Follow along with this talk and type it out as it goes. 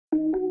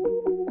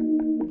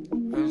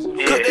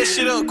Cook that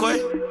shit up, Quay.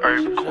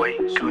 Earthquake,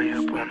 go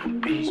up on the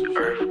beat.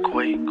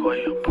 Earthquake, go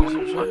up on the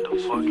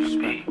motherfucking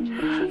beat.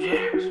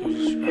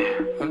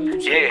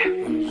 Yeah.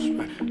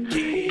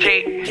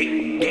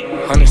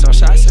 Hundreds on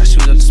shots, I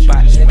shoot up the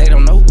spot. They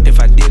don't know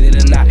if I did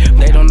it or not.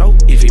 They don't know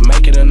if he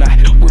make it or not.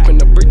 Whipping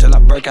the brick till I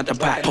break out the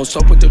pot. Post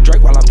up with the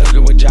Drake while I'm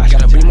thugging with Josh.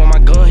 Got a beam on my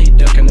gun, he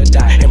ducking the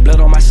die. And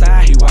blood on my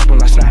side, he walk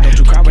when I slide. Don't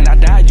you cry when I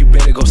die, you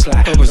better go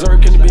slide. A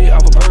berserk in the bed,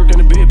 off a berg in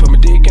the bed. Put my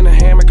dick in the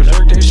hand, make a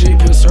jerk that shit.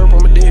 Put syrup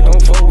on my dick,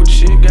 don't fuck with the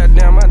shit.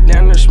 Goddamn, I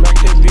down there smack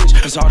that bitch.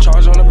 It's all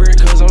charge on the brick,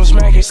 cause I'm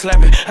smack it,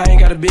 slap it. I ain't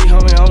got a big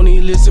homie, I don't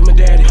need to listen to my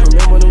daddy.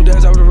 Remember them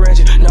days I was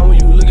ratchet. Now when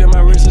you look at my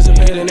wrist, it's a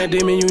pad. And that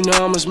demon, you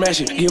know I'ma smash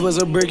it. Give us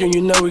a brick and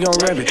you know we gon'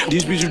 rap it.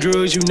 These bitch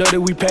drugs, you know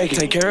that we pack it.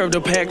 Take care of the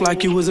pack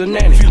like you was a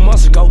nanny. A few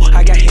months ago,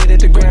 I got hit at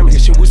the Grammys.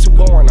 That shit was too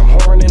boring, I'm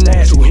whoring and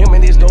ass. Through him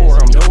in his door,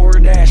 I'm door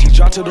dashing.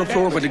 Drop to the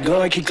floor, but the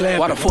gun keep clapping.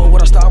 Why the fuck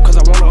would I stop? Cause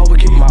I wanna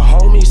overkill. My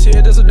homie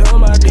said that's a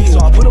dumb idea. So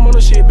I put him on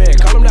the shit bag,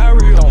 call him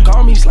diarrhea. Don't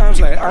call me slimes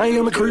like I ain't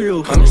in my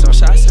crib. Hundreds on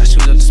shots, I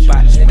shoot up the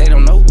spot. They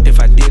don't know if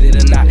I did it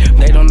or not.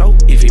 They don't know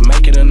if he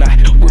make it or not.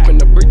 Whipping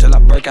the brick till I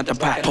break out the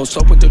pot. Post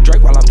up with the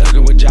Drake while I'm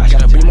thugging with Josh.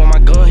 Got a beam on my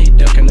gun, he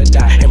ducking the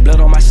die. And blood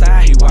on my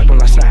side, he walk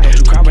when I slide. Don't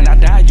you cry when I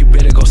die, you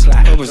better go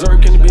slide. A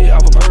berserk in the bed,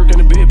 off a berg in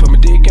the bed. Put my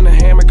dick in the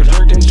hand, make a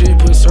jerk that shit.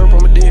 Put syrup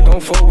on my dick,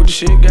 don't fuck with the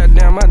shit.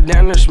 Goddamn, I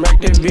down there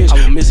smack that bitch. I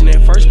was missing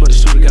at first, but the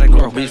shooter gotta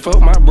grow. Bitch,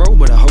 fuck my bro,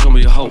 but I hope him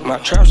be a hoe. My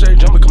trap straight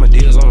jumping, cause my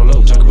deals on the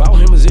low. Talk about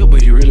him as ill,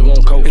 but he really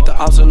won't cope. If the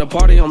ops in the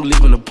party, I'm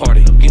leaving the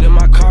party. Get in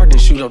my car, then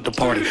shoot up the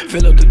party.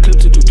 Fill up the clip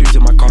to 2 3s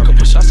in my car.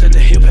 Couple shots at the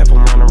hip, half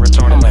I'm running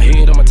retarded. I'm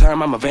ahead of my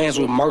time, I'm advanced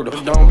with murder.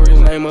 Don't bring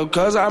his name up,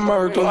 cause I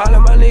murdered. All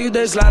of my niggas,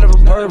 they slide of a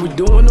bird. We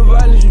doing the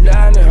violence, you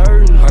dying and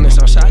hurting. Hundreds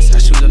on shots, I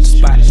shoot up the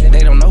spot. They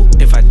don't know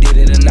if I did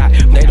it or not.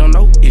 They don't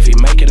know if he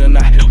make it or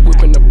not.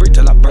 Whipping the brick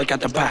till I break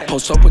out the pot.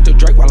 Post up with the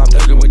Drake while I'm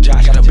thugging with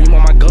Josh. Got a beam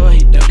on my gun,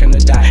 he ducking the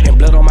die. And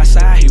blood on my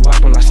side, he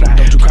walk when I slide.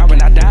 Don't you cry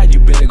when I die, you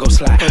better go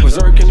slide. A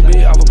berserk in the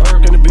bed, off a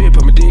berg in the bed.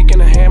 Put my dick in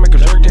the hand, make a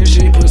jerk that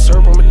shit. Put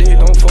syrup on my dick,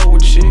 don't fuck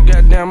with the shit.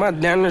 Goddamn, I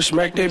down there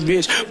smack that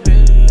bitch.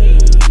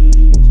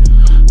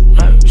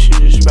 Shoot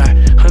this spot,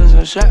 hundreds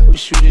on shot, we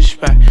shoot this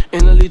spot.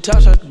 NLE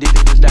Choppa, did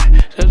it die.